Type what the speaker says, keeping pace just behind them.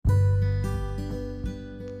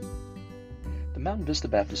Mountain Vista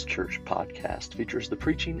Baptist Church podcast features the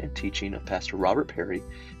preaching and teaching of Pastor Robert Perry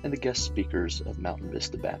and the guest speakers of Mountain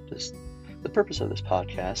Vista Baptist. The purpose of this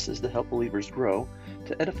podcast is to help believers grow,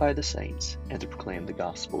 to edify the saints, and to proclaim the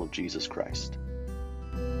gospel of Jesus Christ.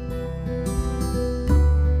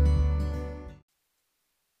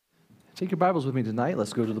 Take your Bibles with me tonight.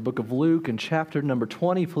 Let's go to the book of Luke and chapter number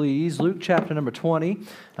 20, please. Luke chapter number 20.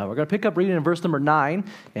 We're going to pick up reading in verse number 9.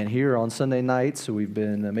 And here on Sunday nights, we've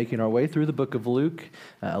been making our way through the book of Luke,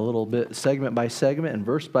 a little bit segment by segment and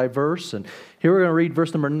verse by verse. And here we're going to read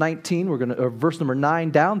verse number 19. Verse number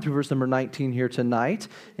 9 down through verse number 19 here tonight.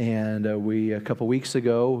 And we, a couple weeks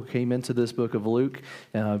ago, came into this book of Luke,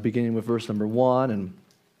 beginning with verse number 1,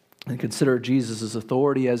 and consider Jesus'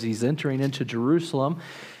 authority as he's entering into Jerusalem.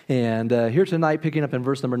 And here tonight, picking up in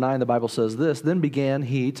verse number 9, the Bible says this: "Then began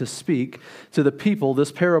he to speak to the people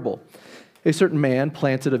this parable. A certain man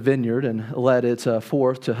planted a vineyard and led it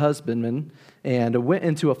forth to husbandmen, and went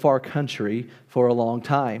into a far country for a long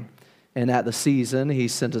time. And at the season he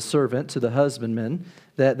sent a servant to the husbandmen,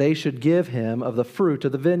 that they should give him of the fruit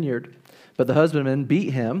of the vineyard. But the husbandmen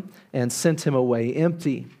beat him and sent him away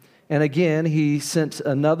empty. And again he sent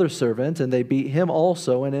another servant, and they beat him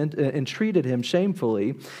also, and entreated him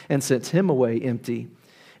shamefully, and sent him away empty.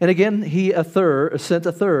 And again he sent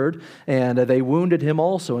a third, and they wounded him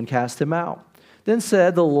also, and cast him out. Then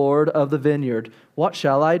said the Lord of the vineyard, What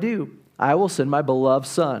shall I do? I will send my beloved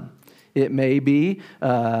son. It may be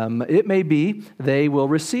they will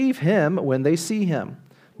receive him when they see him.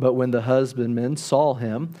 But when the husbandmen saw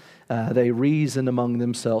him, they reasoned among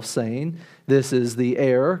themselves, saying, This is the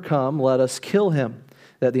heir. Come, let us kill him,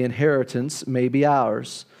 that the inheritance may be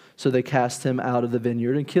ours. So they cast him out of the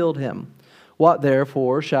vineyard and killed him. What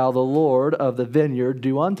therefore shall the Lord of the vineyard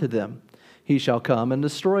do unto them? He shall come and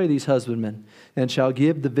destroy these husbandmen, and shall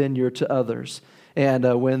give the vineyard to others.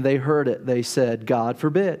 And when they heard it, they said, God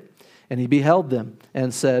forbid. And he beheld them,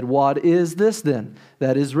 and said, What is this then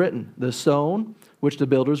that is written? The stone which the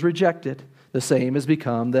builders rejected, the same is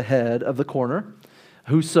become the head of the corner.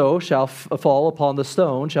 Whoso shall fall upon the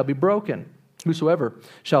stone shall be broken. Whosoever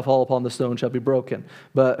shall fall upon the stone shall be broken.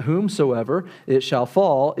 But whomsoever it shall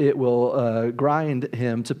fall, it will grind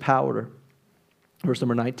him to powder." Verse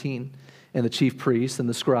number 19. "And the chief priests and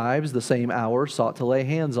the scribes the same hour sought to lay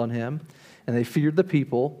hands on him. And they feared the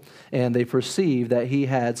people, and they perceived that he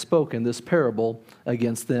had spoken this parable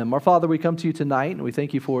against them." Our Father, we come to you tonight, and we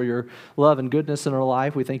thank you for your love and goodness in our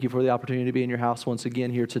life. We thank you for the opportunity to be in your house once again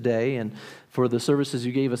here today, and for the services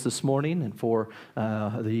you gave us this morning, and for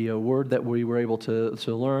the word that we were able to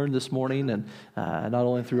learn this morning, and not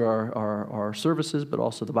only through our services, but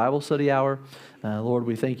also the Bible study hour. Lord,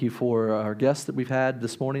 we thank you for our guests that we've had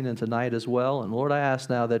this morning and tonight as well. And Lord, I ask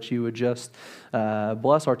now that you would just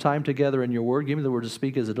bless our time together in your word. Give me the word to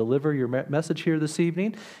speak as I deliver your message here this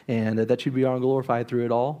evening, and that you'd be honored and glorified through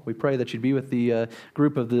it all. We pray that you'd be with the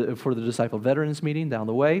group for the Disciple Veterans meeting down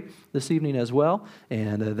the way this evening as well,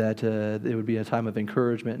 and that it would be a time of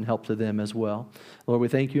encouragement and help to them as well. Lord, we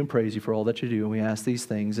thank you and praise you for all that you do, and we ask these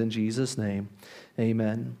things in Jesus' name.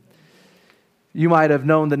 Amen. You might have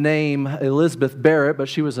known the name Elizabeth Barrett, but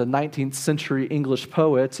she was a 19th century English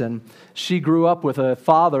poet, and she grew up with a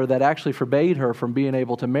father that actually forbade her from being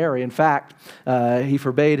able to marry. In fact, he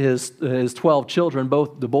forbade his 12 children,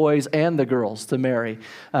 both the boys and the girls, to marry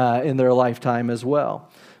in their lifetime as well.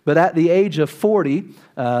 But at the age of 40,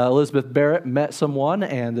 Elizabeth Barrett met someone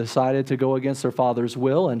and decided to go against her father's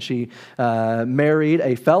will, and she married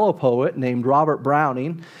a fellow poet named Robert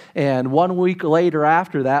Browning, and 1 week later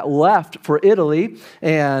after that left for Italy,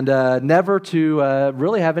 and never to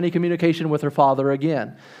really have any communication with her father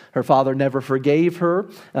again. Her father never forgave her.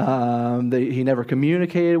 He never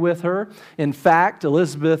communicated with her. In fact,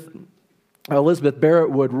 Elizabeth Barrett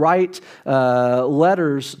would write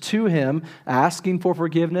letters to him asking for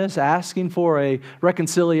forgiveness, asking for a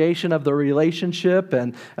reconciliation of the relationship,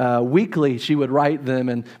 and weekly she would write them,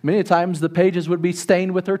 and many times the pages would be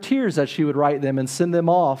stained with her tears as she would write them and send them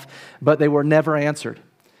off, but they were never answered.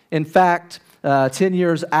 In fact, 10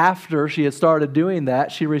 years after she had started doing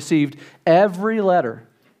that, she received every letter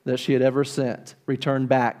that she had ever sent returned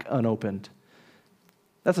back unopened.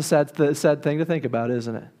 That's a sad thing to think about,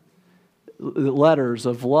 isn't it? Letters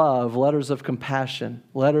of love, letters of compassion,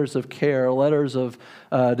 letters of care, letters of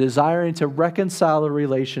desiring to reconcile a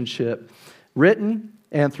relationship, written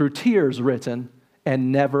and through tears written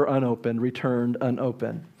and never unopened, returned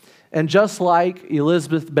unopened. And just like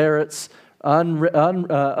Elizabeth Barrett's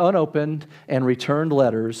unopened and returned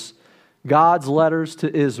letters, God's letters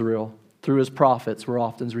to Israel through his prophets were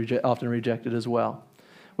often rejected as well.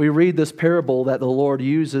 We read this parable that the Lord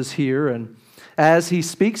uses here, and as he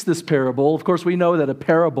speaks this parable. Of course, we know that a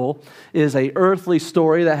parable is an earthly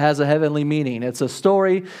story that has a heavenly meaning. It's a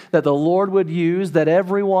story that the Lord would use, that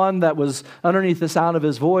everyone that was underneath the sound of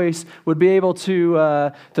his voice would be able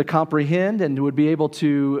to comprehend and would be able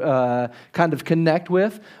to kind of connect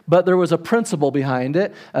with. But there was a principle behind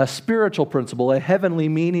it, a spiritual principle, a heavenly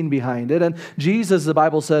meaning behind it. And Jesus, the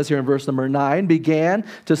Bible says here in verse number 9, began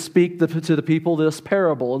to speak to the people this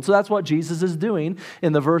parable. And so that's what Jesus is doing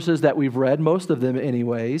in the verses that we've read, most of them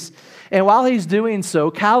anyways. And while he's doing so,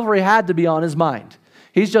 Calvary had to be on his mind.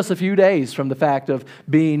 He's just a few days from the fact of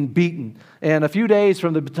being beaten, and a few days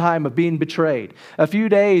from the time of being betrayed, a few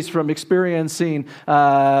days from experiencing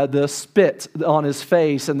the spit on his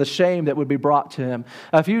face and the shame that would be brought to him,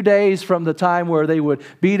 a few days from the time where they would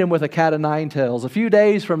beat him with a cat of nine tails, a few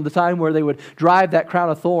days from the time where they would drive that crown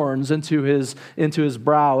of thorns into his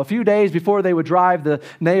brow, a few days before they would drive the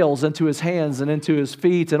nails into his hands and into his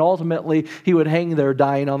feet, and ultimately he would hang there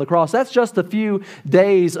dying on the cross. That's just a few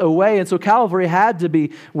days away, and so Calvary had to be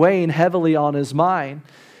weighing heavily on his mind.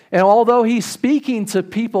 And although he's speaking to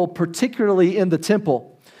people, particularly in the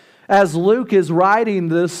temple, as Luke is writing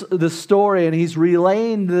this story and he's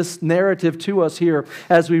relaying this narrative to us here,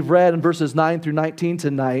 as we've read in verses 9 through 19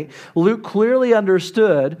 tonight, Luke clearly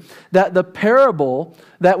understood that the parable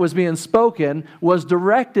that was being spoken was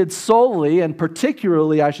directed solely, and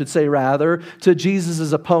particularly, I should say rather, to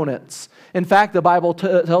Jesus' opponents. In fact, the Bible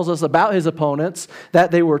tells us about his opponents that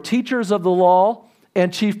they were teachers of the law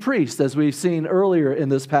and chief priests, as we've seen earlier in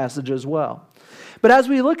this passage as well. But as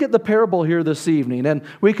we look at the parable here this evening, and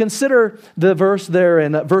we consider the verse there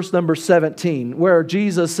in verse number 17, where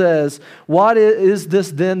Jesus says, "What is this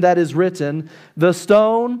then that is written? The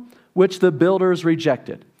stone which the builders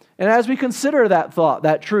rejected." And as we consider that thought,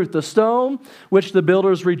 that truth, the stone which the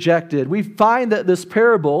builders rejected, we find that this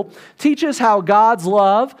parable teaches how God's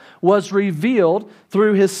love was revealed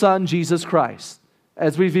through his Son, Jesus Christ.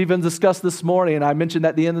 As we've even discussed this morning, and I mentioned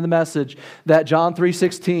at the end of the message, that John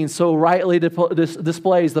 3:16 so rightly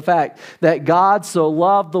displays the fact that God so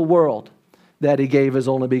loved the world that he gave his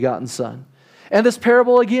only begotten Son. And this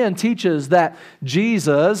parable again teaches that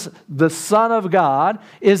Jesus, the Son of God,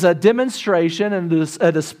 is a demonstration and a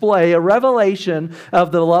display, a revelation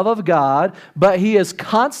of the love of God, but he is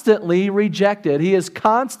constantly rejected. He is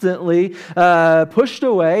constantly pushed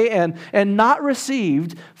away and not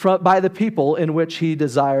received by the people in which he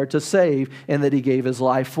desired to save and that he gave his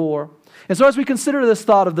life for. And so as we consider this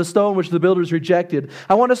thought of the stone which the builders rejected,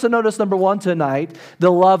 I want us to notice, number one tonight,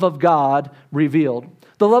 the love of God revealed.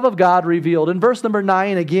 The love of God revealed. In verse number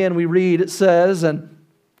 9, again, we read, it says, "And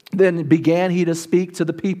then began he to speak to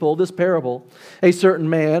the people this parable. A certain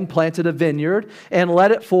man planted a vineyard and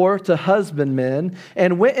led it forth to husbandmen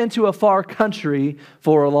and went into a far country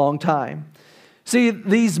for a long time." See,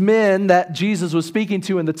 these men that Jesus was speaking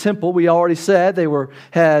to in the temple, we already said they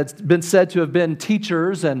had been said to have been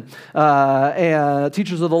teachers and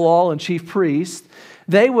teachers of the law and chief priests.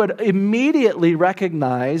 They would immediately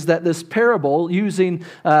recognize that this parable, using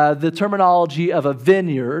the terminology of a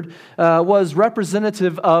vineyard, was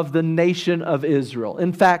representative of the nation of Israel.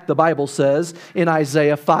 In fact, the Bible says in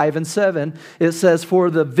Isaiah 5 and 7, it says, "For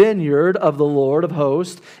the vineyard of the Lord of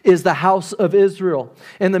hosts is the house of Israel,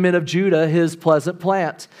 and the men of Judah his pleasant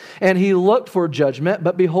plant. And he looked for judgment,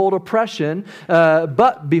 but behold oppression,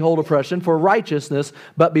 for righteousness,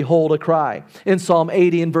 but behold a cry." In Psalm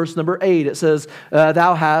 80 and verse number 8, it says,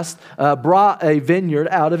 "Thou hast brought a vineyard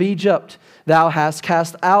out of Egypt. Thou hast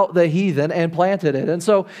cast out the heathen and planted it." And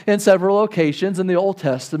so in several occasions in the Old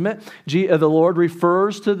Testament, the Lord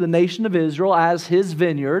refers to the nation of Israel as his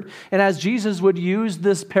vineyard. And as Jesus would use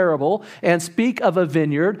this parable and speak of a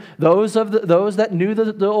vineyard, those that knew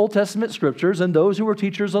the Old Testament scriptures and those who were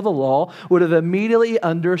teachers of the law would have immediately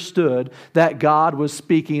understood that God was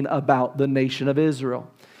speaking about the nation of Israel.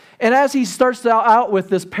 And as he starts out with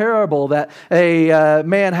this parable that a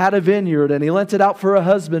man had a vineyard and he lent it out for a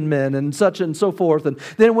husbandman and such and so forth, and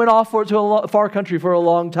then went off to a far country for a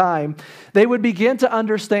long time, they would begin to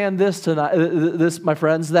understand this tonight, my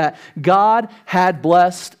friends, that God had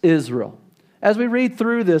blessed Israel. As we read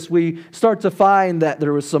through this, we start to find that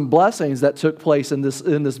there was some blessings that took place in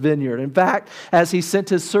this vineyard. In fact, as he sent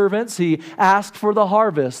his servants, he asked for the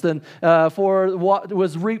harvest and for what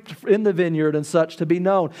was reaped in the vineyard and such to be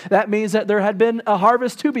known. That means that there had been a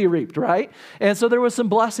harvest to be reaped, right? And so there was some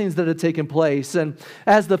blessings that had taken place. And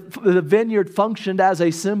as the vineyard functioned as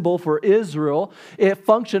a symbol for Israel, it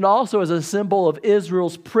functioned also as a symbol of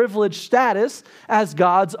Israel's privileged status as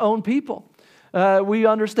God's own people. we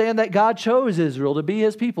understand that God chose Israel to be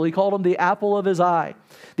His people. He called them the apple of His eye.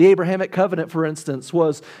 The Abrahamic covenant, for instance,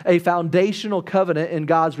 was a foundational covenant in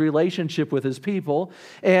God's relationship with His people,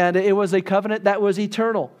 and it was a covenant that was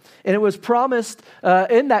eternal. And it was promised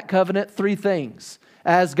in that covenant three things.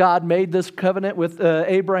 As God made this covenant with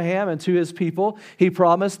Abraham and to His people, He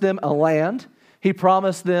promised them a land, He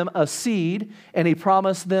promised them a seed, and He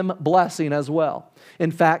promised them blessing as well. In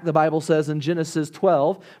fact, the Bible says in Genesis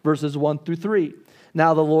 12, verses 1 through 3,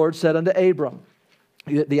 "Now the Lord said unto Abram,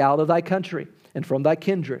 Get thee out of thy country, and from thy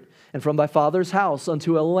kindred, and from thy father's house,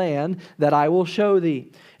 unto a land that I will show thee.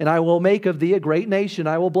 And I will make of thee a great nation.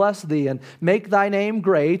 I will bless thee, and make thy name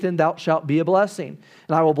great, and thou shalt be a blessing.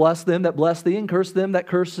 And I will bless them that bless thee, and curse them that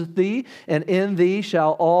curseth thee. And in thee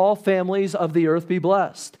shall all families of the earth be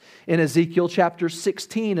blessed." In Ezekiel chapter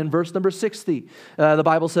 16 and verse number 60, the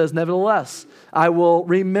Bible says, "Nevertheless, I will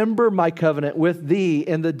remember my covenant with thee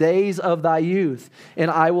in the days of thy youth, and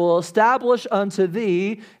I will establish unto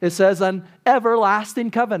thee," it says, "an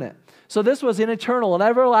everlasting covenant." So this was an eternal, an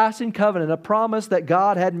everlasting covenant, a promise that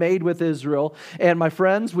God had made with Israel. And my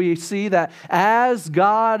friends, we see that as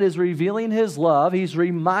God is revealing His love, He's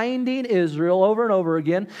reminding Israel over and over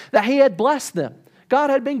again that He had blessed them. God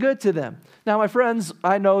had been good to them. Now, my friends,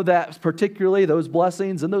 I know that particularly those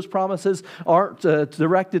blessings and those promises aren't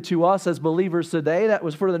directed to us as believers today. That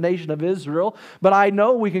was for the nation of Israel. But I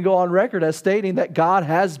know we can go on record as stating that God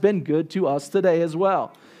has been good to us today as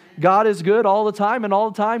well. God is good all the time, and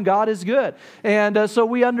all the time God is good. And so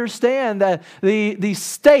we understand that the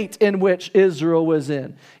state in which Israel was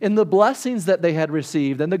in, and the blessings that they had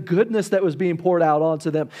received, and the goodness that was being poured out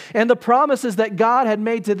onto them, and the promises that God had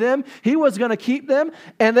made to them, He was going to keep them,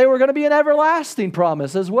 and they were going to be an everlasting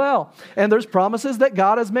promise as well. And there's promises that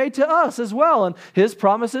God has made to us as well, and His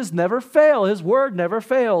promises never fail. His word never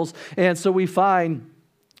fails. And so we find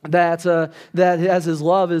that as His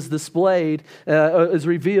love is displayed, is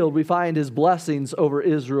revealed, we find His blessings over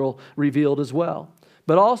Israel revealed as well.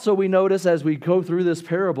 But also we notice as we go through this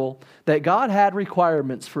parable that God had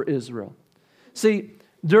requirements for Israel. See,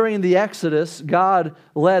 during the Exodus, God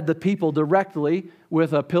led the people directly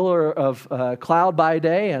with a pillar of cloud by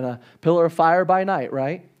day and a pillar of fire by night,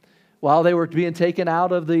 right? While they were being taken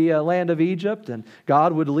out of the land of Egypt, and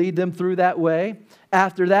God would lead them through that way.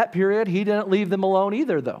 After that period, He didn't leave them alone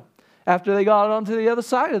either, though. After they got onto the other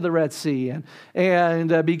side of the Red Sea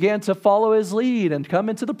and began to follow His lead and come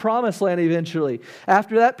into the Promised Land eventually.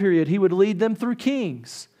 After that period, He would lead them through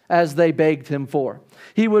kings as they begged Him for.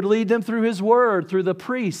 He would lead them through His word, through the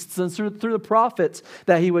priests and through the prophets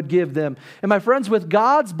that He would give them. And my friends, with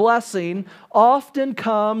God's blessing often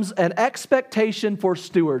comes an expectation for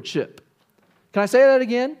stewardship. Can I say that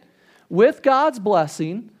again? With God's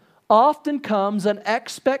blessing often comes an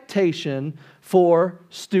expectation for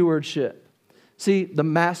stewardship. See, the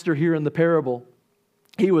master here in the parable,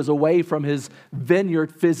 he was away from his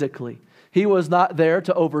vineyard physically. He was not there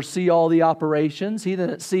to oversee all the operations. He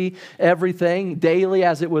didn't see everything daily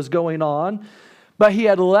as it was going on. But he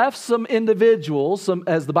had left some individuals, some,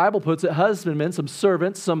 as the Bible puts it, husbandmen, some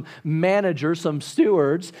servants, some managers, some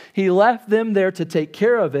stewards. He left them there to take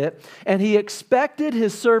care of it, and he expected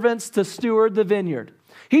his servants to steward the vineyard.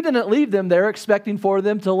 He didn't leave them there expecting for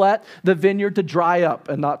them to let the vineyard to dry up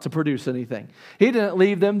and not to produce anything. He didn't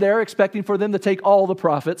leave them there expecting for them to take all the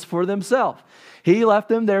profits for themselves. He left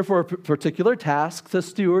them there for a particular task to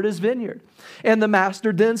steward his vineyard. And the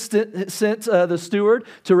master then sent the steward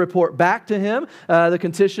to report back to him the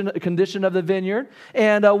condition of the vineyard.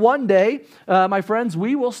 And one day, my friends,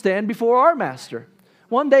 we will stand before our master.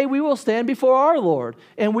 One day we will stand before our Lord,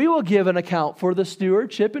 and we will give an account for the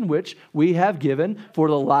stewardship in which we have given, for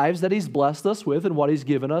the lives that He's blessed us with and what He's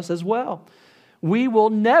given us as well. We will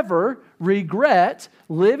never regret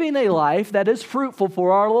living a life that is fruitful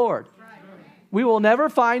for our Lord. We will never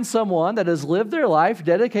find someone that has lived their life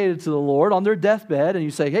dedicated to the Lord on their deathbed, and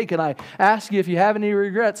you say, hey, can I ask you if you have any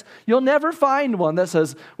regrets? You'll never find one that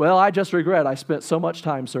says, well, I just regret I spent so much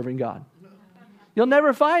time serving God. You'll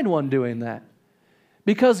never find one doing that.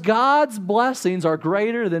 Because God's blessings are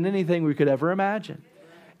greater than anything we could ever imagine.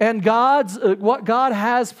 And what God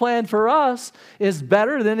has planned for us is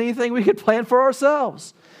better than anything we could plan for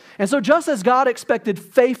ourselves. And so just as God expected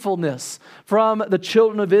faithfulness from the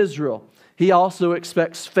children of Israel, He also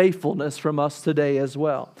expects faithfulness from us today as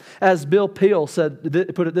well. As Bill Peel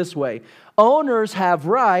put it this way, owners have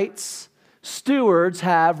rights, stewards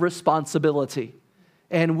have responsibility.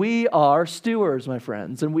 And we are stewards, my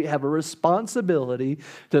friends, and we have a responsibility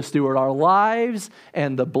to steward our lives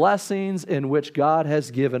and the blessings in which God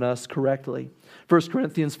has given us correctly. 1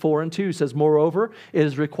 Corinthians 4:2 says, "Moreover, it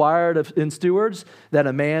is required in stewards that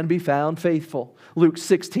a man be found faithful." Luke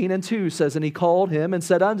 16:2 says, "And he called him and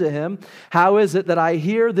said unto him, How is it that I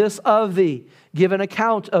hear this of thee? Give an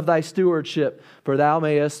account of thy stewardship, for thou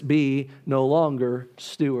mayest be no longer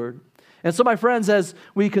steward." And so, my friends, as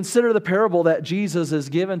we consider the parable that Jesus has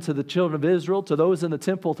given to the children of Israel, to those in the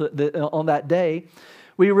temple on that day,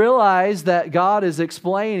 we realize that God is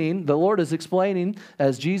explaining, the Lord is explaining,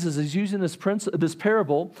 as Jesus is using this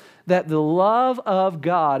parable, that the love of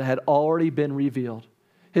God had already been revealed.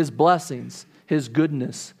 His blessings, His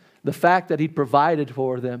goodness, the fact that He'd provided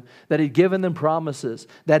for them, that He'd given them promises,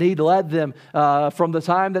 that He'd led them from the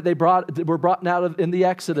time that they were brought out in the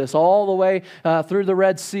Exodus, all the way through the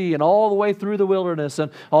Red Sea, and all the way through the wilderness,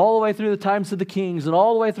 and all the way through the times of the kings, and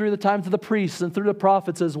all the way through the times of the priests, and through the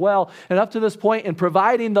prophets as well, and up to this point in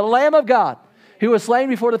providing the Lamb of God, who was slain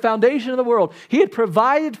before the foundation of the world. He had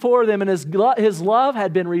provided for them, and His love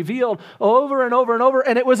had been revealed over and over and over,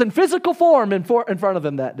 and it was in physical form in front of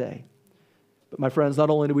them that day. But my friends, not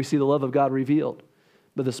only do we see the love of God revealed,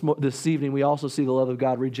 but this evening we also see the love of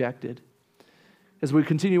God rejected. As we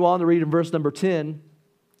continue on to read in verse number 10,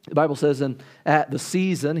 the Bible says, "And at the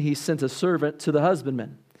season He sent a servant to the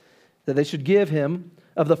husbandman, that they should give him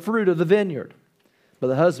of the fruit of the vineyard. But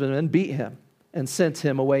the husbandman beat him and sent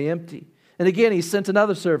him away empty. And again He sent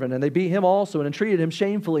another servant, and they beat him also and entreated him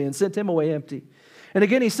shamefully and sent him away empty. And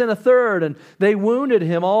again He sent a third, and they wounded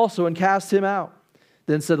him also and cast him out.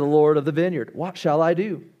 Then said the Lord of the vineyard, What shall I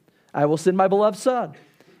do? I will send my beloved son.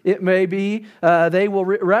 It may be they will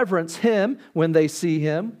reverence him when they see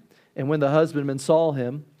him. And when the husbandmen saw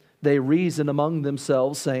him, they reasoned among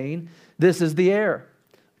themselves, saying, This is the heir.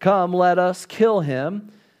 Come, let us kill him,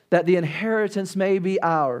 that the inheritance may be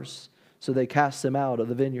ours. So they cast him out of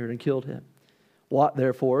the vineyard and killed him. What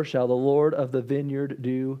therefore shall the Lord of the vineyard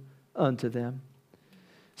do unto them?"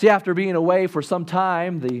 See, after being away for some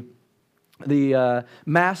time, the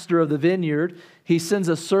master of the vineyard, he sends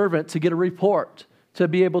a servant to get a report, to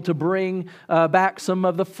be able to bring back some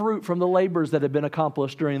of the fruit from the labors that had been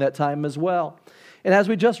accomplished during that time as well. And as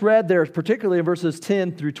we just read there, particularly in verses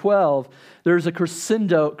 10 through 12, there's a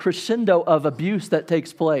crescendo of abuse that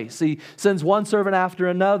takes place. He sends one servant after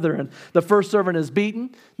another, and the first servant is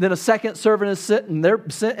beaten. Then a second servant is sent, and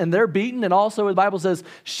they're beaten, and also the Bible says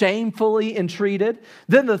shamefully entreated.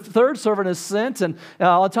 Then the third servant is sent, and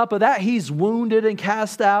on top of that, he's wounded and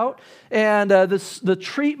cast out. And the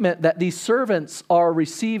treatment that these servants are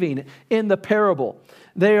receiving in the parable,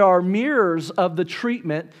 they are mirrors of the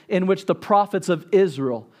treatment in which the prophets of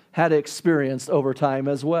Israel had experienced over time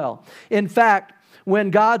as well. In fact,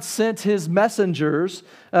 when God sent His messengers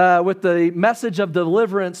with the message of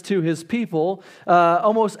deliverance to His people,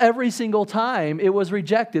 almost every single time it was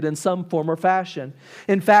rejected in some form or fashion.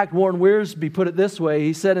 In fact, Warren Wiersbe put it this way.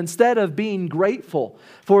 He said, instead of being grateful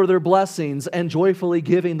for their blessings and joyfully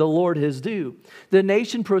giving the Lord His due, the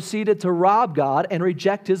nation proceeded to rob God and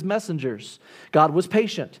reject His messengers. God was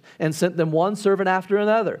patient and sent them one servant after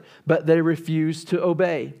another, but they refused to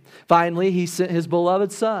obey. Finally, He sent His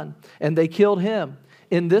beloved Son, and they killed Him.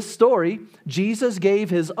 In this story, Jesus gave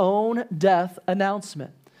His own death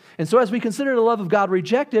announcement. And so as we consider the love of God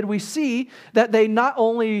rejected, we see that they not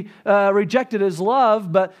only rejected His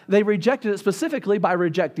love, but they rejected it specifically by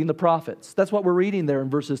rejecting the prophets. That's what we're reading there in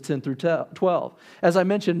verses 10 through 12. As I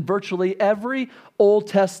mentioned, virtually every Old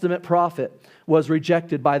Testament prophet was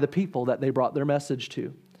rejected by the people that they brought their message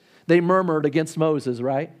to. They murmured against Moses,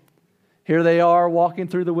 right? Here they are walking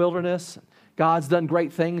through the wilderness. God's done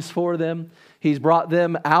great things for them. He's brought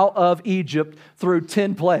them out of Egypt through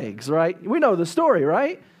 10 plagues, right? We know the story,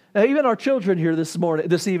 right? Even our children here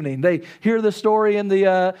this evening, they hear the story in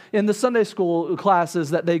the Sunday school classes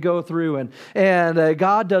that they go through, and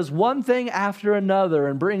God does one thing after another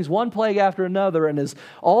and brings one plague after another, and His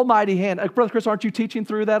almighty hand. Brother Chris, aren't you teaching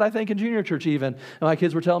through that? I think in junior church even. My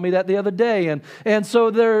kids were telling me that the other day, and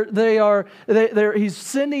so He's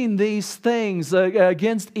sending these things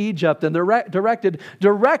against Egypt, and they're directed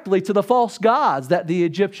directly to the false gods that the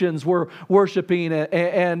Egyptians were worshiping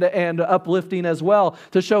and uplifting as well,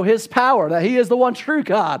 to show His power, that He is the one true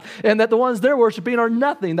God, and that the ones they're worshiping are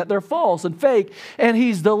nothing, that they're false and fake. And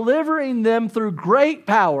He's delivering them through great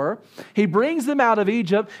power. He brings them out of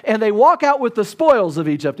Egypt, and they walk out with the spoils of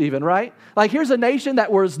Egypt even, right? Like, here's a nation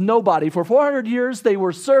that was nobody. For 400 years, they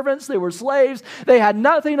were servants, they were slaves, they had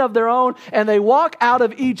nothing of their own, and they walk out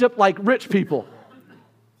of Egypt like rich people.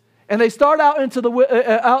 And they start out into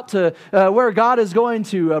where God is going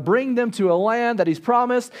to bring them to a land that He's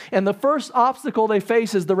promised. And the first obstacle they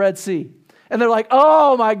face is the Red Sea. And they're like,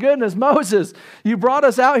 oh my goodness, Moses, you brought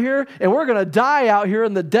us out here and we're going to die out here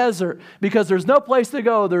in the desert because there's no place to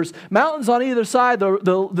go. There's mountains on either side,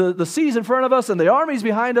 the sea's in front of us and the army's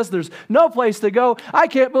behind us. There's no place to go. I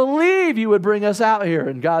can't believe you would bring us out here.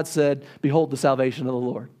 And God said, behold the salvation of the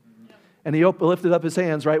Lord. And He lifted up His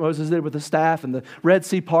hands, right? Moses did with the staff, and the Red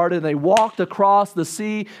Sea parted, and they walked across the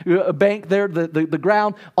sea bank there, the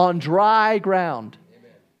ground, on dry ground.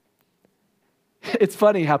 It's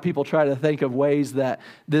funny how people try to think of ways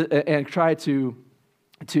and try to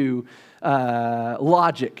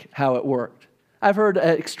logic how it worked. I've heard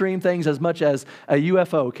extreme things as much as a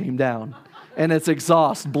UFO came down and its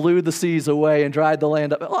exhaust blew the seas away and dried the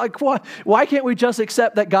land up. Like, why can't we just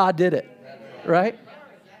accept that God did it, right?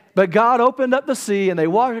 But God opened up the sea, and they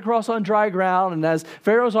walked across on dry ground, and as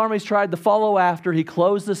Pharaoh's armies tried to follow after, He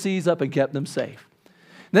closed the seas up and kept them safe.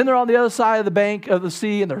 Then they're on the other side of the bank of the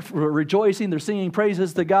sea, and they're rejoicing, they're singing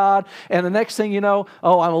praises to God, and the next thing you know,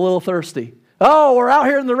 oh, I'm a little thirsty. Oh, we're out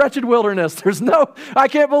here in the wretched wilderness. I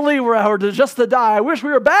can't believe we're out here just to die. I wish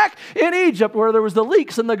we were back in Egypt where there was the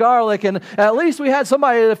leeks and the garlic, and at least we had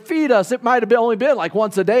somebody to feed us. It might have only been like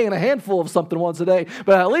once a day and a handful of something once a day,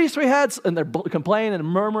 but at least we had, and they're complaining and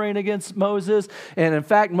murmuring against Moses, and in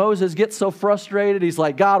fact, Moses gets so frustrated, he's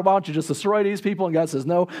like, God, why don't you just destroy these people? And God says,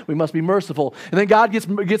 no, we must be merciful. And then God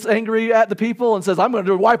gets angry at the people and says, I'm going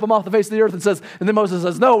to wipe them off the face of the earth, and then Moses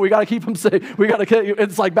says, no, we got to keep them safe.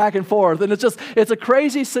 It's like back and forth, and it's a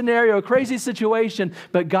crazy scenario, a crazy situation,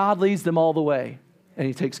 but God leads them all the way, and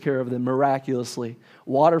He takes care of them miraculously.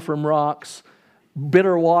 Water from rocks,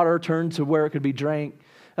 bitter water turned to where it could be drank.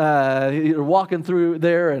 You're walking through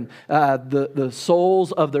there, and the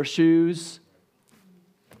soles of their shoes,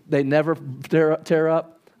 they never tear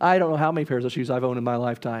up. I don't know how many pairs of shoes I've owned in my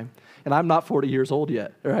lifetime, and I'm not 40 years old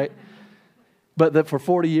yet, right? But that for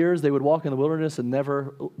 40 years, they would walk in the wilderness and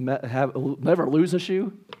never lose a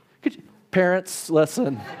shoe. Parents,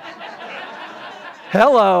 listen.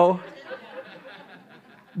 Hello.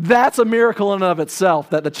 That's a miracle in and of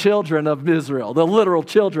itself that the children of Israel, the literal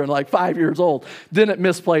children, like 5 years old, didn't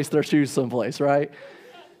misplace their shoes someplace, right?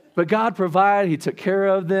 But God provided. He took care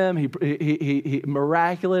of them. He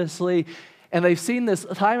miraculously. And they've seen this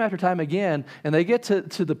time after time again, and they get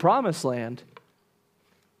to the promised land.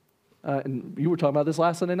 And you were talking about this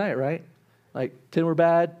last Sunday night, right? Like 10 were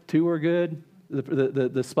bad, 2 were good.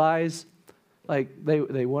 The spies, like they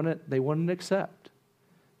wouldn't accept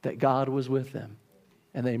that God was with them,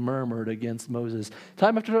 and they murmured against Moses.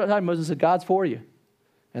 Time after time, Moses said, "God's for you,"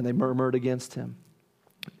 and they murmured against Him.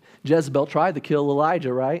 Jezebel tried to kill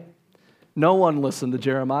Elijah, right? No one listened to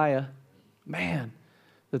Jeremiah. Man,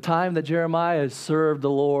 the time that Jeremiah served the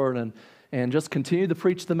Lord and just continued to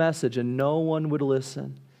preach the message, and no one would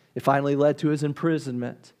listen. It finally led to his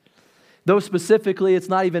imprisonment. Though specifically, it's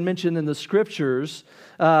not even mentioned in the scriptures,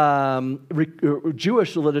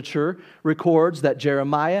 Jewish literature records that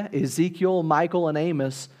Jeremiah, Ezekiel, Michael, and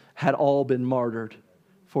Amos had all been martyred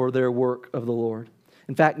for their work of the Lord.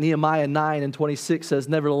 In fact, Nehemiah 9:26 says,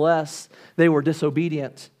 "Nevertheless, they were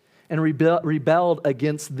disobedient and rebelled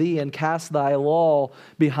against thee, and cast thy law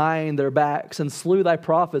behind their backs, and slew thy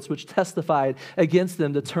prophets, which testified against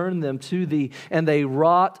them to turn them to thee, and they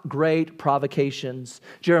wrought great provocations."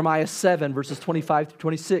 Jeremiah 7, verses 25 through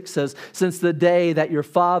 26 says, "Since the day that your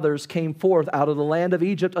fathers came forth out of the land of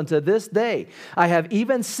Egypt unto this day, I have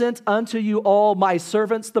even sent unto you all my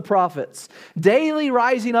servants the prophets, daily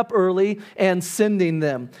rising up early and sending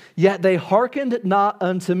them. Yet they hearkened not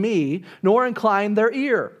unto me, nor inclined their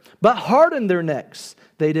ear, but hardened their necks.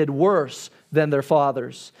 They did worse than their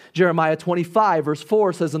fathers." Jeremiah 25, verse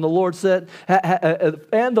 4 says, "And the Lord said,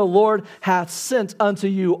 and the Lord hath sent unto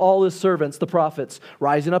you all his servants, the prophets,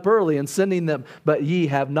 rising up early and sending them, but ye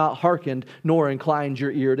have not hearkened, nor inclined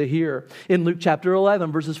your ear to hear." In Luke chapter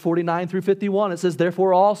 11, verses 49 through 51, it says,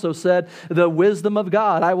 "Therefore also said the wisdom of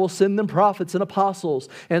God, I will send them prophets and apostles,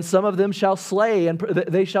 and some of them shall slay, and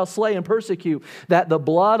they shall slay and persecute, that the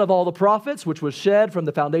blood of all the prophets, which was shed from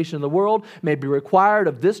the foundation of the world, may be required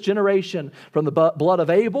of this generation, from the blood of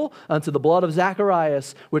Abel unto the blood of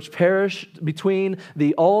Zacharias, which perished between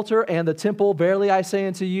the altar and the temple. Verily I say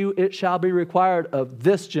unto you, it shall be required of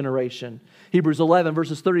this generation." Hebrews 11,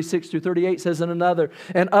 verses 36 through 38 says,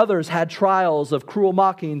 "And others had trials of cruel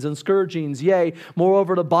mockings and scourgings, yea,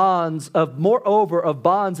 moreover of bonds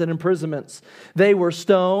and imprisonments. They were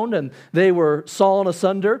stoned, and they were sawn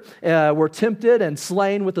asunder, were tempted and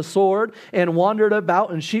slain with the sword, and wandered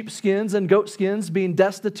about in sheepskins and goatskins, being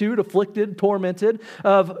destitute, afflicted, afflicted, tormented,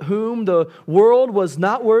 of whom the world was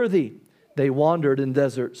not worthy. They wandered in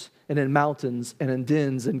deserts and in mountains and in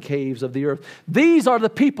dens and caves of the earth. These are the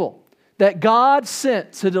people that God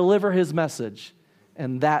sent to deliver His message.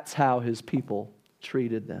 And that's how His people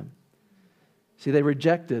treated them. See, they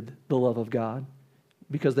rejected the love of God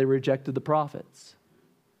because they rejected the prophets.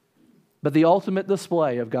 But the ultimate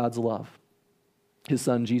display of God's love, His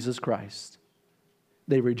Son Jesus Christ,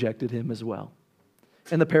 they rejected Him as well.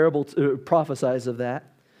 And the parable prophesies of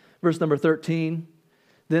that. Verse number 13,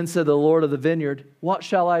 then said the Lord of the vineyard, what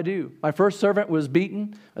shall I do? My first servant was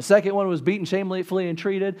beaten. A second one was beaten, shamefully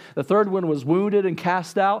entreated. The third one was wounded and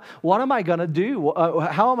cast out. What am I going to do?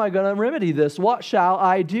 How am I going to remedy this? What shall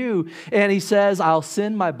I do? And He says, I'll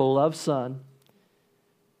send my beloved Son.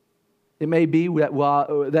 It may be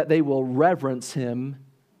that they will reverence Him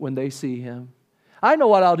when they see Him. I know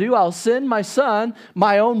what I'll do. I'll send my Son,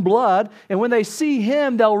 my own blood, and when they see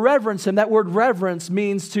Him, they'll reverence Him. That word reverence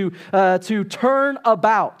means to turn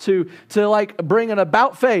about, to like bring an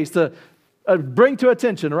about face, to bring to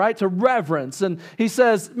attention, right? To reverence. And He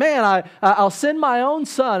says, man, I'll send my own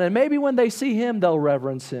Son, and maybe when they see Him, they'll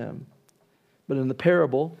reverence Him. But in the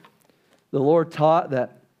parable, the Lord taught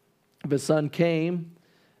that if His Son came,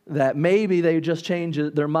 that maybe they just change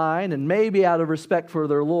their mind, and maybe out of respect for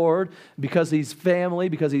their Lord, because He's family,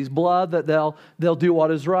 because He's blood, that they'll do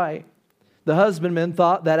what is right. The husbandmen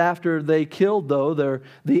thought that after they killed, though,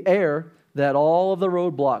 the heir, that all of the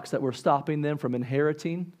roadblocks that were stopping them from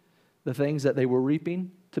inheriting the things that they were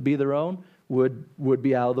reaping to be their own would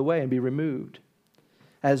be out of the way and be removed.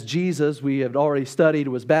 As Jesus, we have already studied,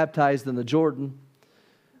 was baptized in the Jordan,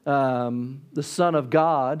 the Son of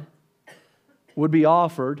God would be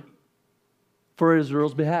offered for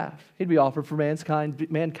Israel's behalf. He'd be offered for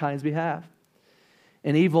mankind's behalf.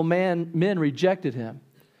 And evil men rejected Him.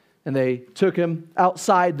 And they took Him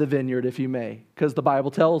outside the vineyard, if you may, because the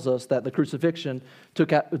Bible tells us that the crucifixion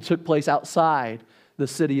took place outside the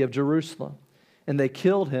city of Jerusalem. And they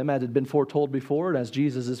killed Him, as had been foretold before, and as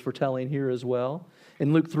Jesus is foretelling here as well.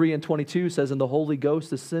 In Luke 3:22 says, and the Holy Ghost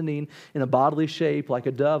descending in a bodily shape like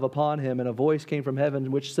a dove upon Him, and a voice came from heaven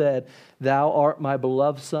which said, Thou art my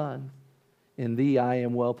beloved Son, in Thee I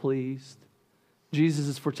am well pleased. Jesus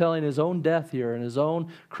is foretelling His own death here and His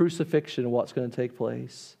own crucifixion and what's going to take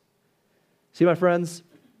place. See, my friends,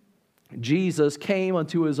 Jesus came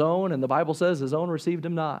unto His own, and the Bible says His own received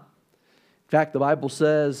Him not. In fact, the Bible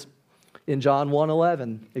says in John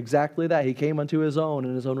 1:11, exactly that. He came unto His own,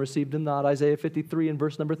 and His own received Him not. Isaiah 53 and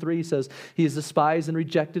verse number 3 says, He is despised and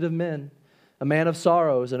rejected of men, a man of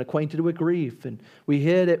sorrows and acquainted with grief. And we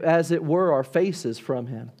hid, as it were, our faces from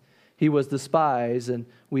Him. He was despised, and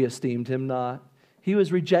we esteemed Him not. He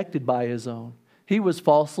was rejected by His own. He was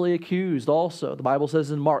falsely accused also. The Bible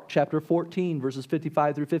says in Mark chapter 14, verses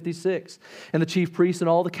 55 through 56, and the chief priests and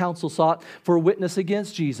all the council sought for a witness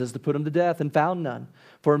against Jesus to put Him to death, and found none.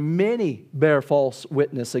 For many bear false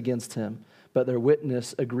witness against Him, but their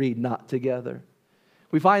witness agreed not together.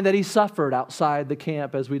 We find that He suffered outside the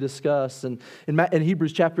camp, as we discussed. And in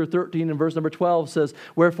Hebrews chapter 13 and verse number 12 says,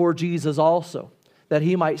 Wherefore Jesus also, that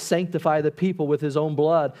He might sanctify the people with His own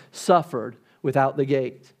blood, suffered without the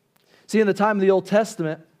gate. See, in the time of the Old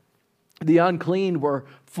Testament, the unclean were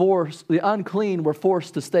forced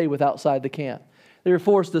to stay outside the camp. They were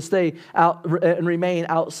forced to stay out and remain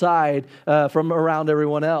outside from around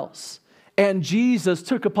everyone else. And Jesus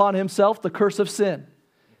took upon Himself the curse of sin.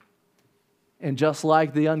 And just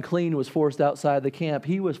like the unclean was forced outside the camp,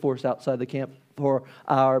 He was forced outside the camp for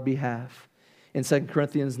our behalf. In 2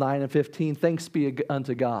 Corinthians 9 and 15, thanks be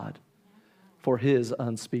unto God for His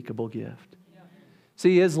unspeakable gift.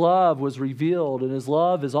 See, His love was revealed, and His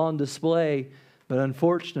love is on display. But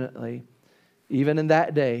unfortunately, even in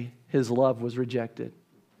that day, His love was rejected.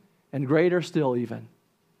 And greater still even,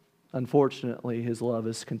 unfortunately, His love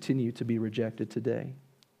has continued to be rejected today.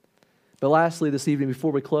 But lastly, this evening,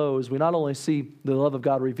 before we close, we not only see the love of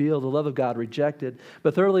God revealed, the love of God rejected,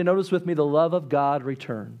 but thirdly, notice with me the love of God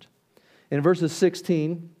returned. In verses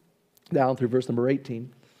 16 down through verse number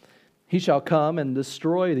 18, He shall come and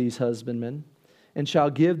destroy these husbandmen, and shall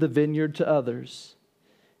give the vineyard to others.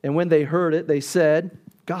 And when they heard it, they said,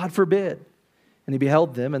 God forbid. And He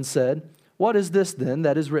beheld them and said, What is this then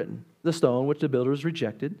that is written? The stone which the builders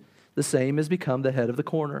rejected, the same is become the head of the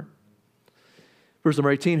corner. Verse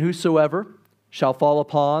number 18, Whosoever shall fall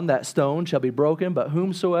upon that stone shall be broken, but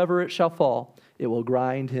whomsoever it shall fall, it will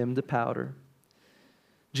grind him to powder.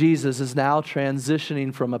 Jesus is now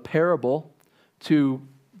transitioning from a parable to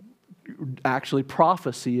actually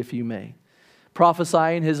prophecy, if you may.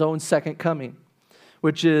 Prophesying His own second coming,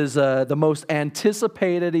 which is the most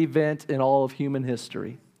anticipated event in all of human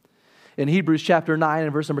history. In Hebrews chapter 9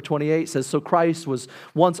 and verse number 28 says, "So Christ was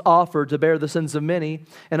once offered to bear the sins of many,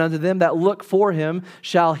 and unto them that look for him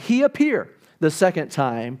shall he appear the second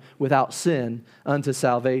time without sin unto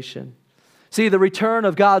salvation." See, the return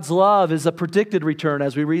of God's love is a predicted return,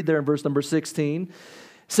 as we read there in verse number 16.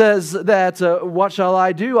 Says that, what shall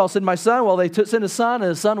I do? I'll send my son. Well, they sent his son, and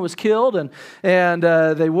his son was killed, and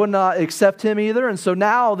they would not accept him either. And so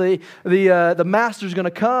now the master's going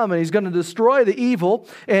to come, and he's going to destroy the evil,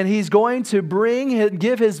 and he's going to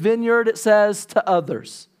give his vineyard, it says, to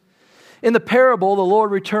others. In the parable, the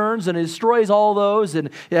Lord returns and destroys all those,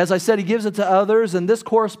 and as I said, he gives it to others, and this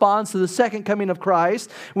corresponds to the second coming of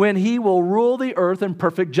Christ when he will rule the earth in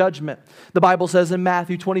perfect judgment. The Bible says in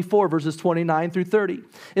Matthew 24, verses 29 through 30,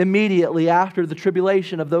 "Immediately after the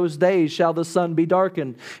tribulation of those days shall the sun be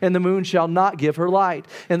darkened, and the moon shall not give her light,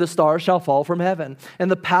 and the stars shall fall from heaven,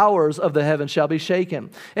 and the powers of the heavens shall be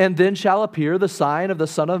shaken. And then shall appear the sign of the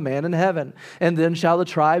Son of Man in heaven. And then shall the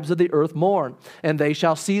tribes of the earth mourn, and they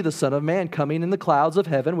shall see the Son of Man coming in the clouds of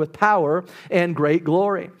heaven with power and great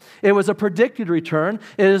glory." It was a predicted return.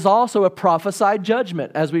 It is also a prophesied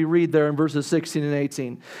judgment, as we read there in verses 16 and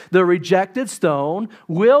 18. The rejected stone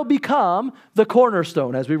will become the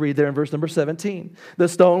cornerstone, as we read there in verse number 17. The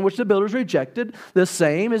stone which the builders rejected, the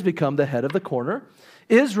same has become the head of the corner.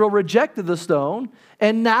 Israel rejected the stone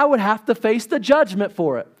and now would have to face the judgment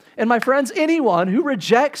for it. And my friends, anyone who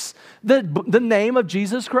rejects the name of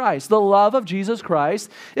Jesus Christ, the love of Jesus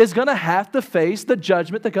Christ, is going to have to face the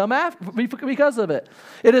judgment to come after because of it.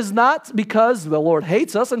 It is not because the Lord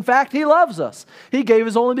hates us. In fact, he loves us. He gave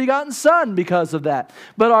his only begotten Son because of that.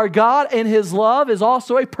 But our God in his love is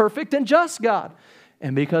also a perfect and just God.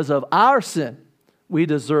 And because of our sin, we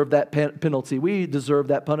deserve that penalty. We deserve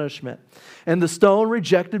that punishment. And the stone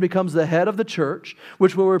rejected becomes the head of the church,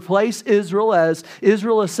 which will replace Israel as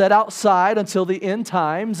Israel is set outside until the end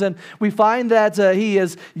times. And we find that he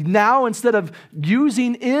is now, instead of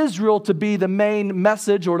using Israel to be the main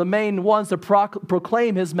message or the main ones to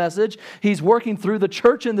proclaim his message, he's working through the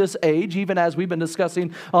church in this age, even as we've been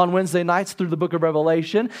discussing on Wednesday nights through the book of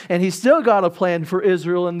Revelation. And he's still got a plan for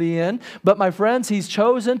Israel in the end. But my friends, he's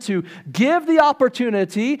chosen to give the opportunity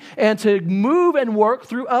and to move and work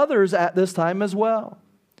through others at this time as well.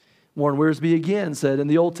 Warren Wiersbe again said in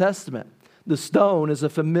the Old Testament, the stone is a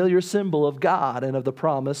familiar symbol of God and of the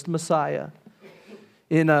promised Messiah.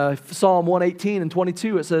 In Psalm 118 and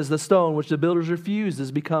 22, it says, "The stone which the builders refused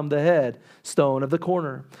has become the head stone of the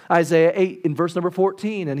corner." Isaiah 8 in verse number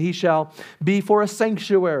 14, "And he shall be for a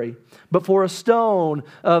sanctuary, but for a stone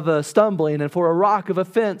of stumbling and for a rock of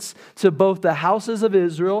offense to both the houses of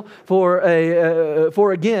Israel, for a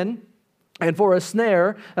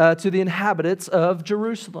snare to the inhabitants of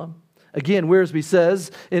Jerusalem." Again, Wiersbe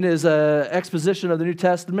says in his exposition of the New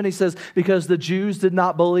Testament, he says, "Because the Jews did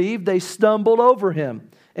not believe, they stumbled over him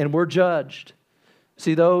and were judged."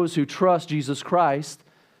 See, those who trust Jesus Christ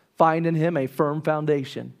find in him a firm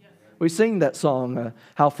foundation. We sing that song,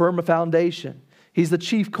 "How Firm a Foundation." He's the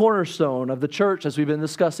chief cornerstone of the church, as we've been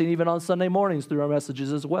discussing even on Sunday mornings through our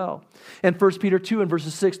messages as well. And 1 Peter 2 and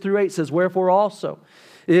verses 6 through 8 says, "Wherefore also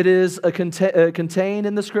it is contained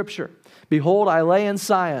in the Scripture, Behold, I lay in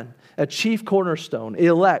Sion a chief cornerstone,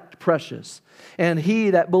 elect, precious. And he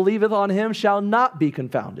that believeth on him shall not be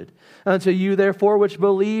confounded. Unto you, therefore, which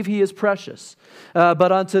believe, he is precious.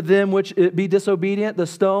 But unto them which be disobedient, the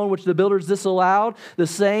stone which the builders disallowed, the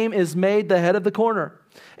same is made the head of the corner.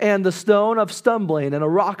 And the stone of stumbling and a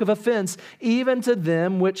rock of offense, even to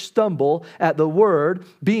them which stumble at the word,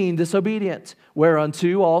 being disobedient,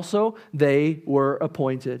 whereunto also they were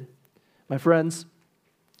appointed." My friends,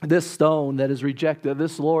 this stone that is rejected,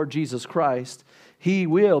 this Lord Jesus Christ, he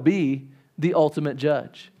will be the ultimate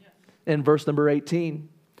judge. In verse number 18,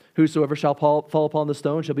 "Whosoever shall fall upon the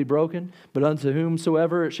stone shall be broken, but unto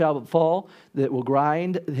whomsoever it shall fall, that will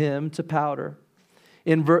grind him to powder."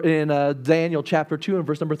 In Daniel chapter 2 and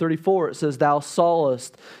verse number 34, it says, "Thou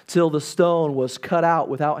sawest till the stone was cut out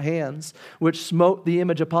without hands, which smote the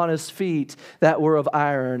image upon his feet that were of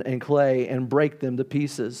iron and clay, and brake them to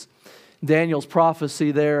pieces." Daniel's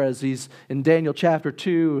prophecy there, as he's in Daniel chapter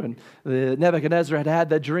 2, and Nebuchadnezzar had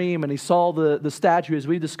that dream, and he saw the statue, as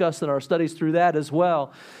we discussed in our studies through that as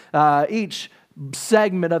well. Each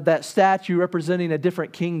segment of that statue representing a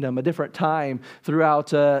different kingdom, a different time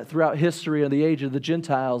throughout history and the age of the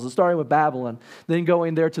Gentiles, and starting with Babylon, then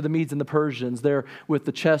going there to the Medes and the Persians, there with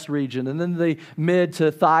the Chess region, and then the mid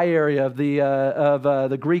to Thigh area of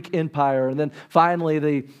the Greek Empire, and then finally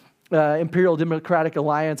the imperialistic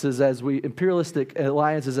alliances as we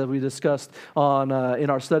discussed on in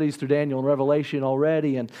our studies through Daniel and Revelation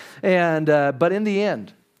already, but in the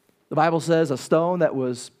end, the Bible says a stone that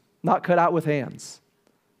was not cut out with hands.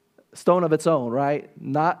 Stone of its own, right?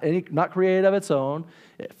 Not created of its own.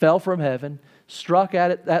 It fell from heaven, struck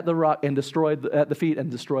at the rock, and destroyed at the feet and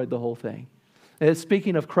destroyed the whole thing. It's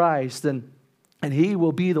speaking of Christ, and He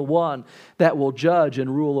will be the one that will judge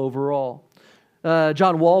and rule over all.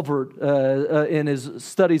 John Walvoord, in his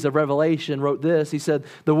studies of Revelation, wrote this. He said,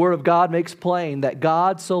 "The Word of God makes plain that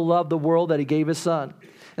God so loved the world that He gave His Son,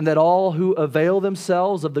 and that all who avail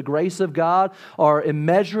themselves of the grace of God are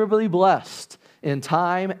immeasurably blessed in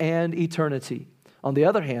time and eternity." On the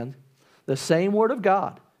other hand, the same Word of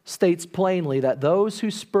God states plainly that those who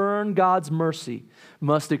spurn God's mercy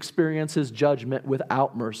must experience His judgment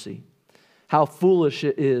without mercy. How foolish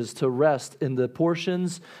it is to rest in the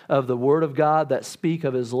portions of the Word of God that speak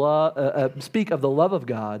of His love, speak of the love of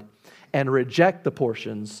God, and reject the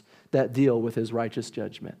portions that deal with His righteous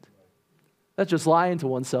judgment. That's just lying to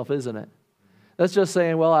oneself, isn't it? That's just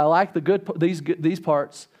saying, well, I like these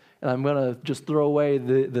parts, and I'm going to just throw away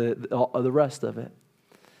the rest of it.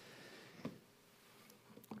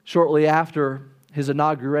 Shortly after his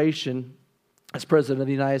inauguration as President of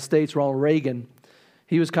the United States, Ronald Reagan,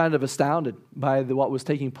 he was kind of astounded by what was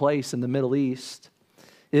taking place in the Middle East.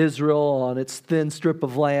 Israel, on its thin strip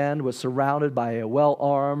of land, was surrounded by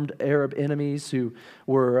well-armed Arab enemies who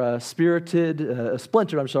were splintered,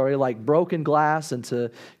 like broken glass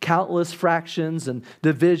into countless fractions and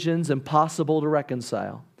divisions impossible to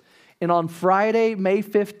reconcile. And on Friday, May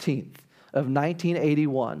 15th of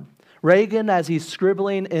 1981, Reagan, as he's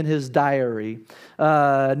scribbling in his diary,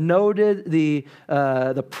 noted the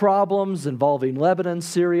problems involving Lebanon,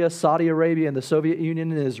 Syria, Saudi Arabia, and the Soviet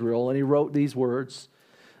Union and Israel, and he wrote these words: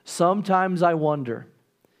 "Sometimes I wonder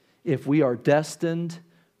if we are destined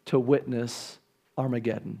to witness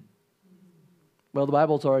Armageddon." Well, the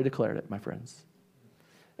Bible's already declared it, my friends.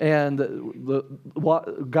 And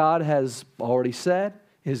what God has already said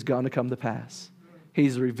is going to come to pass.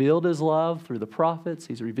 He's revealed His love through the prophets.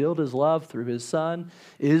 He's revealed His love through His Son.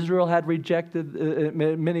 Israel had rejected,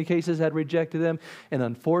 in many cases had rejected Him. And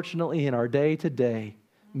unfortunately, in our day today,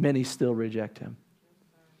 many still reject Him.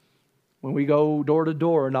 When we go door to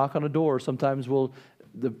door, knock on a door, sometimes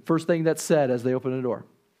the first thing that's said as they open the door,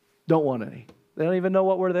 don't want any. They don't even know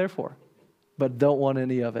what we're there for, but don't want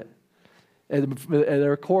any of it. And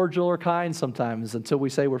they're cordial or kind sometimes until we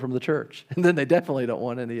say we're from the church. And then they definitely don't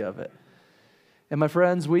want any of it. And my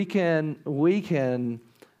friends, we can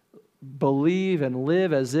believe and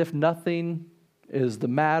live as if nothing is the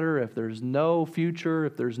matter, if there's no future,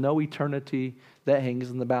 if there's no eternity that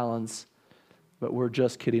hangs in the balance. But we're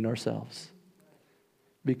just kidding ourselves.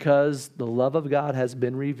 Because the love of God has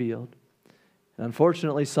been revealed. And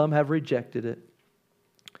unfortunately, some have rejected it.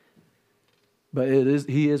 But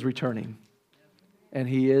He is returning. And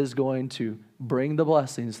He is going to bring the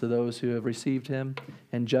blessings to those who have received Him,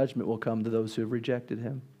 and judgment will come to those who have rejected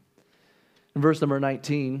Him. In verse number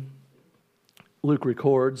 19, Luke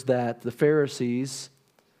records that the Pharisees,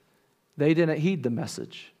 they didn't heed the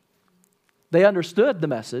message. They understood the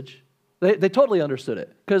message. They totally understood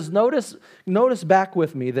it. Because notice back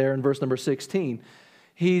with me there in verse number 16.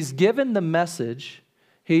 He's given the message.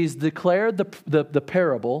 He's declared the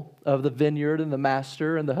parable of the vineyard and the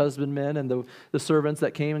master and the husbandmen and the servants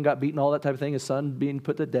that came and got beaten, all that type of thing, his son being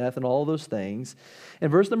put to death and all those things.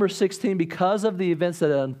 In verse number 16, because of the events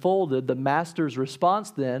that had unfolded, the master's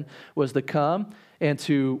response then was to come and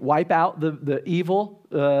to wipe out the evil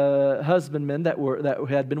husbandmen that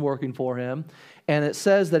had been working for him. And it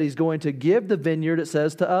says that He's going to give the vineyard, it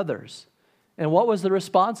says, to others. And what was the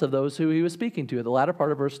response of those who He was speaking to? The latter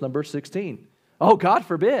part of verse number 16. Oh, God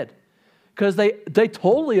forbid. Because they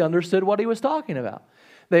totally understood what He was talking about.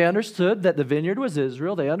 They understood that the vineyard was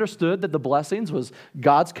Israel. They understood that the blessings was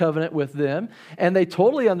God's covenant with them. And they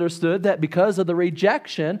totally understood that because of the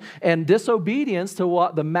rejection and disobedience to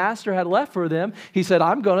what the master had left for them, He said,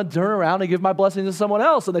 I'm going to turn around and give my blessings to someone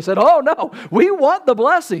else. And they said, oh, no, we want the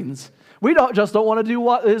blessings. We don't want to do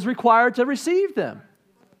what is required to receive them.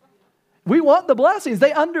 We want the blessings.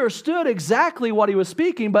 They understood exactly what He was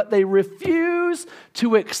speaking, but they refused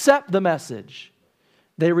to accept the message.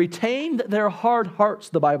 They retained their hard hearts,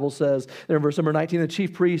 the Bible says. There in verse number 19, the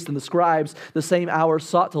chief priests and the scribes the same hour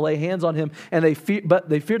sought to lay hands on Him, and but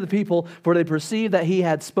they feared the people, for they perceived that He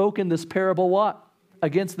had spoken this parable what?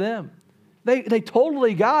 Against them. They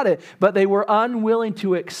totally got it, but they were unwilling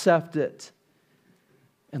to accept it.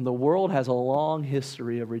 And the world has a long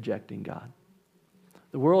history of rejecting God.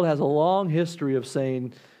 The world has a long history of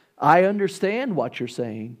saying, I understand what you're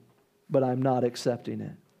saying, but I'm not accepting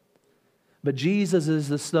it. But Jesus is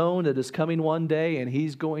the stone that is coming one day, and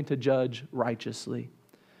He's going to judge righteously.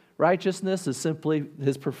 Righteousness is simply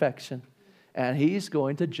His perfection. and He's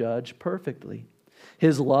going to judge perfectly.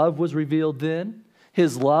 His love was revealed then.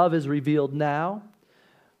 His love is revealed now.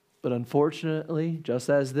 But unfortunately, just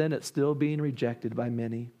as then, it's still being rejected by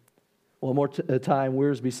many. One more time,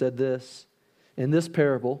 Wiersbe said this. In this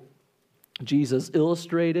parable, Jesus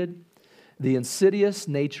illustrated the insidious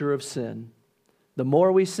nature of sin. The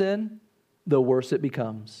more we sin, the worse it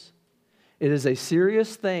becomes. It is a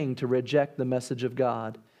serious thing to reject the message of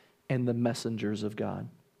God and the messengers of God.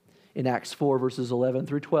 In Acts 4, verses 11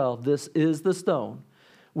 through 12, this is the stone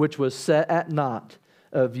which was set at naught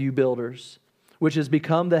of you builders, which has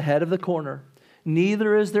become the head of the corner.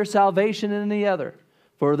 Neither is there salvation in any other,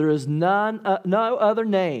 for there is no other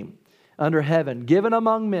name under heaven given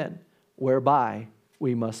among men whereby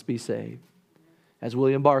we must be saved. As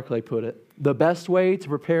William Barclay put it, the best way to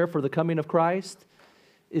prepare for the coming of Christ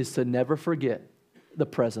is to never forget the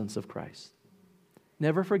presence of Christ.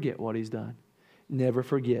 Never forget what He's done. Never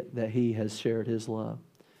forget that He has shared His love.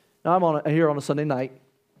 Now, I'm here on a Sunday night,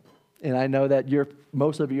 and I know that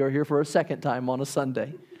most of you are here for a second time on a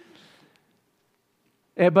Sunday.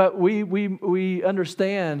 But we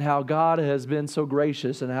understand how God has been so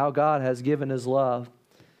gracious and how God has given His love.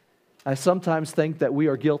 I sometimes think that we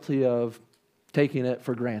are guilty of taking it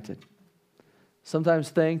for granted. Sometimes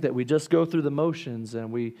think that we just go through the motions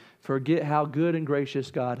and we forget how good and gracious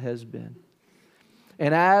God has been.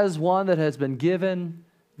 And as one that has been given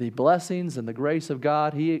the blessings and the grace of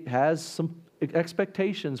God, He has some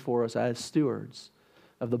expectations for us as stewards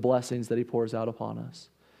of the blessings that He pours out upon us.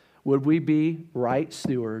 Would we be right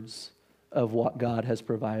stewards of what God has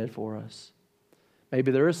provided for us?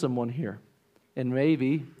 Maybe there is someone here, and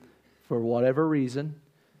maybe for whatever reason,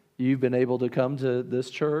 you've been able to come to this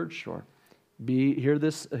church or hear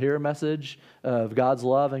a message of God's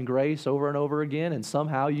love and grace over and over again, and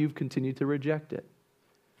somehow you've continued to reject it.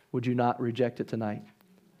 Would you not reject it tonight?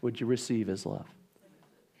 Would you receive His love?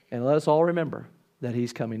 And let us all remember that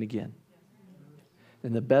He's coming again.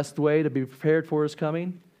 And the best way to be prepared for His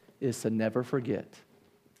coming is to never forget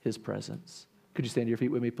His presence. Could you stand to your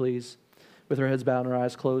feet with me, please? With our heads bowed and our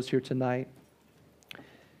eyes closed here tonight.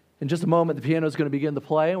 In just a moment, the piano is going to begin to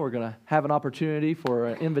play, and we're going to have an opportunity for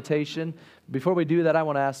an invitation. Before we do that, I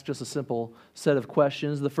want to ask just a simple set of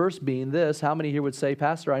questions. The first being this: how many here would say,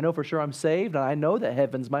 Pastor, I know for sure I'm saved, and I know that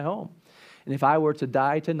heaven's my home. And if I were to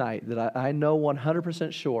die tonight, that I know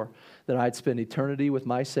 100% sure that I'd spend eternity with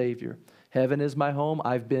my Savior. Heaven is my home.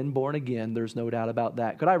 I've been born again. There's no doubt about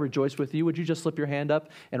that. Could I rejoice with you? Would you just slip your hand up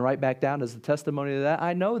and write back down as a testimony to that?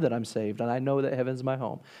 I know that I'm saved, and I know that heaven's my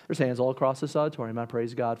home. There's hands all across this auditorium. I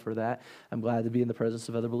praise God for that. I'm glad to be in the presence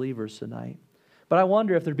of other believers tonight. But I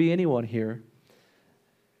wonder if there'd be anyone here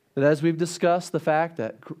that, as we've discussed the fact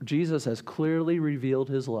that Jesus has clearly revealed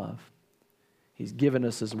His love, He's given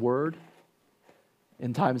us His word.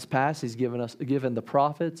 In times past, He's given the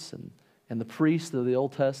prophets and the priests of the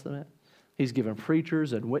Old Testament. He's given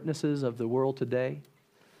preachers and witnesses of the world today.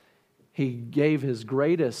 He gave His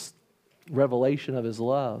greatest revelation of His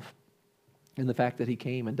love in the fact that He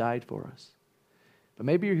came and died for us. But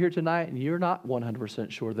maybe you're here tonight and you're not 100%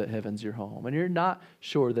 sure that heaven's your home, and you're not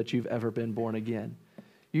sure that you've ever been born again.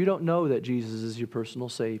 You don't know that Jesus is your personal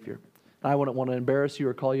Savior. I wouldn't want to embarrass you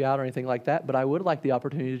or call you out or anything like that, but I would like the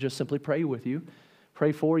opportunity to just simply pray with you,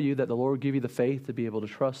 pray for you that the Lord would give you the faith to be able to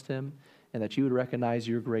trust Him, and that you would recognize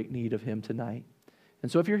your great need of Him tonight. And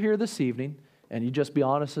so if you're here this evening, and you just be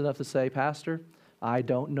honest enough to say, Pastor, I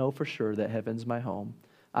don't know for sure that heaven's my home.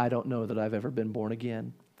 I don't know that I've ever been born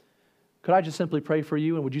again. Could I just simply pray for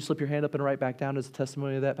you, and would you slip your hand up and write back down as a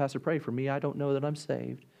testimony of that? Pastor, pray for me. I don't know that I'm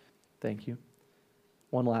saved. Thank you.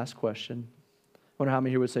 One last question. I wonder how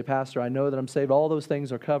many here would say, Pastor, I know that I'm saved. All those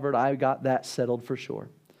things are covered. I got that settled for sure.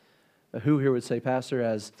 But who here would say, Pastor,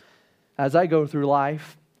 as I go through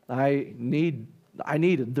life, I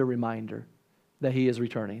needed the reminder that He is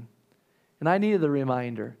returning. And I needed the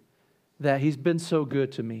reminder that He's been so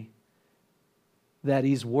good to me, that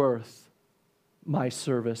He's worth my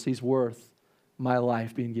service. He's worth my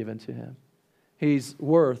life being given to Him. He's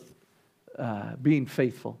worth being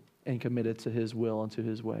faithful and committed to His will and to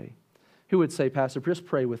His way. Who would say, Pastor, just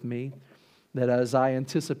pray with me that as I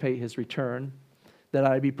anticipate His return, that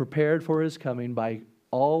I be prepared for His coming by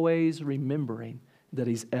always remembering that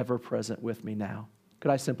He's ever present with me now.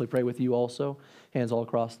 Could I simply pray with you also? Hands all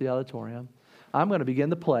across the auditorium. I'm going to begin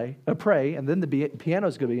to pray, and then the piano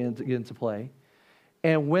is going to begin to play.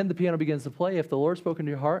 And when the piano begins to play, if the Lord's spoken to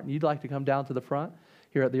your heart and you'd like to come down to the front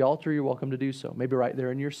here at the altar, you're welcome to do so. Maybe right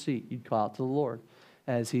there in your seat, you'd call out to the Lord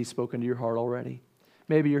as He's spoken to your heart already.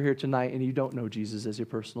 Maybe you're here tonight and you don't know Jesus as your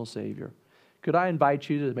personal Savior. Could I invite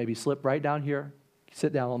you to maybe slip right down here,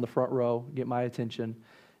 sit down on the front row, get my attention,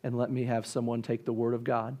 and let me have someone take the Word of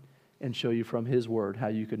God and show you from His Word how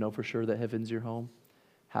you could know for sure that heaven's your home,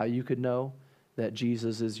 how you could know that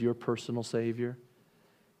Jesus is your personal Savior.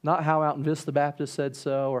 Not how Mountain Vista Baptist said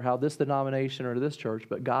so, or how this denomination or this church,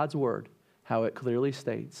 but God's Word, how it clearly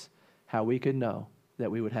states how we could know that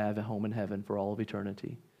we would have a home in heaven for all of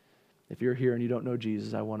eternity. If you're here and you don't know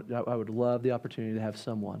Jesus, I would love the opportunity to have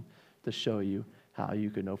someone to show you how you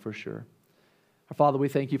could know for sure. Our Father, we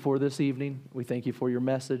thank you for this evening. We thank you for your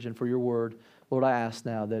message and for your word. Lord, I ask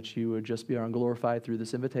now that you would just be honored and glorified through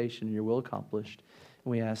this invitation and your will accomplished.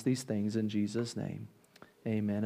 And we ask these things in Jesus' name. Amen.